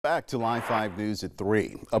Back to Live 5 News at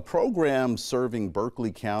 3. A program serving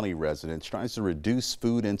Berkeley County residents tries to reduce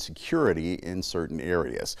food insecurity in certain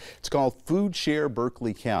areas. It's called Foodshare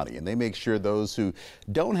Berkeley County, and they make sure those who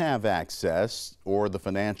don't have access or the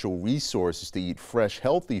financial resources to eat fresh,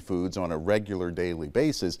 healthy foods on a regular daily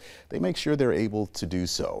basis, they make sure they're able to do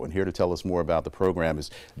so. And here to tell us more about the program is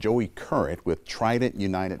Joey Current with Trident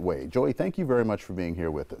United Way. Joey, thank you very much for being here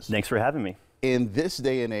with us. Thanks for having me. In this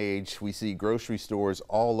day and age, we see grocery stores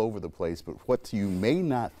all over the place, but what you may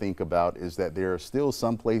not think about is that there are still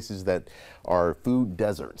some places that are food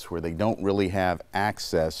deserts where they don't really have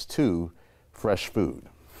access to fresh food.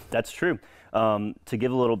 That's true. To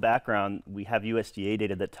give a little background, we have USDA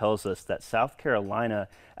data that tells us that South Carolina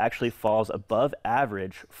actually falls above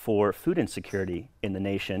average for food insecurity in the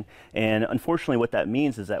nation. And unfortunately, what that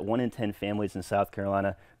means is that 1 in 10 families in South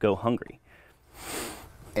Carolina go hungry.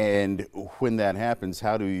 And when that happens,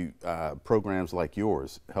 how do programs like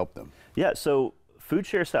yours help them? Yeah, so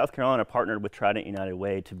Foodshare South Carolina partnered with Trident United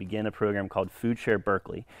Way to begin a program called Foodshare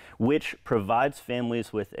Berkeley, which provides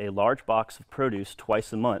families with a large box of produce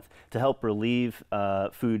twice a month to help relieve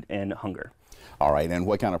food and hunger. All right, and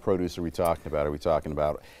what kind of produce are we talking about? Are we talking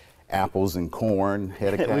about apples and corn,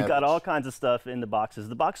 head of cabbage? We've got all kinds of stuff in the boxes.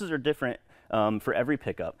 The boxes are different for every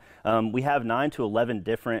pickup. We have 9 to 11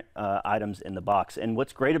 different items in the box. And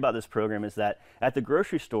what's great about this program is that at the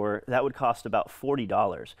grocery store, that would cost about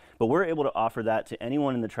 $40. But we're able to offer that to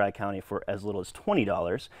anyone in the Tri-County for as little as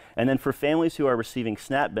 $20. And then for families who are receiving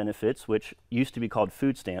SNAP benefits, which used to be called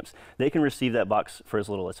food stamps, they can receive that box for as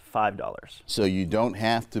little as $5. So you don't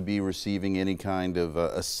have to be receiving any kind of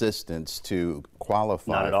assistance to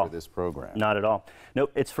qualify for this program? Not at all.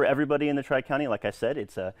 Nope, it's for everybody in the Tri-County. Like I said,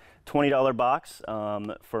 it's a $20 box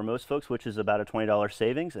for most folks, which is about a $20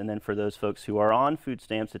 savings. And then for those folks who are on food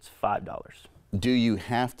stamps, it's $5. Do you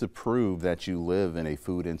have to prove that you live in a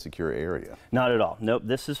food insecure area? Not at all. Nope,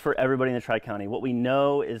 this is for everybody in the Tri-County. What we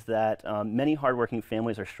know is that many hardworking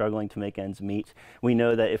families are struggling to make ends meet. We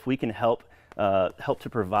know that if we can help to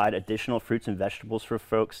provide additional fruits and vegetables for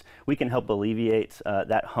folks, we can help alleviate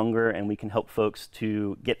that hunger, and we can help folks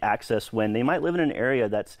to get access when they might live in an area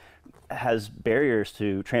that has barriers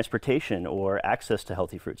to transportation or access to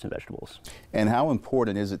healthy fruits and vegetables. And how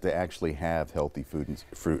important is it to actually have healthy fruits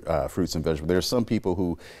and vegetables? There are some people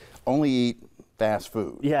who only eat fast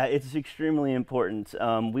food. Yeah, it's extremely important.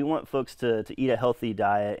 We want folks to eat a healthy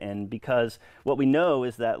diet, and because what we know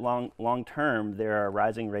is that long term there are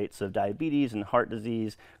rising rates of diabetes and heart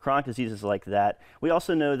disease, chronic diseases like that. We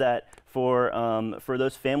also know that for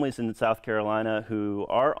those families in South Carolina who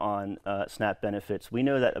are on SNAP benefits, we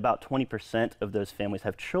know that about 20% of those families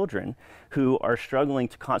have children who are struggling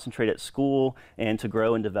to concentrate at school and to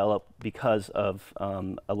grow and develop because of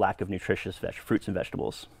a lack of nutritious fruits and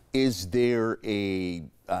vegetables. Is there a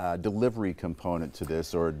delivery component to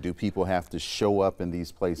this, or do people have to show up in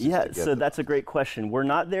these places? Yeah, so that's a great question. We're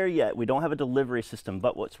not there yet. We don't have a delivery system,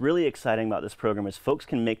 but what's really exciting about this program is folks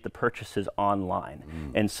can make the purchases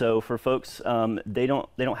online. And so for folks, they don't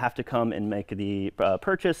have to come and make the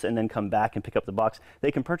purchase and then come back and pick up the box.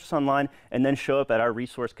 They can purchase online and then show up at our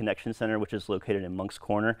Resource Connection Center, which is located in Monk's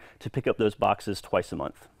Corner, to pick up those boxes twice a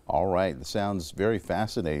month. All right, that sounds very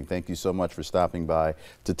fascinating. Thank you so much for stopping by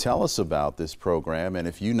to tell us about this program. And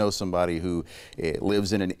if you know somebody who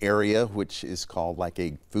lives in an area which is called like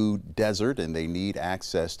a food desert and they need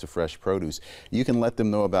access to fresh produce, you can let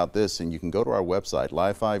them know about this, and you can go to our website,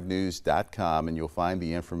 live5news.com, and you'll find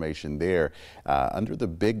the information there under the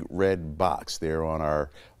big red box there on our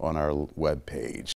web page.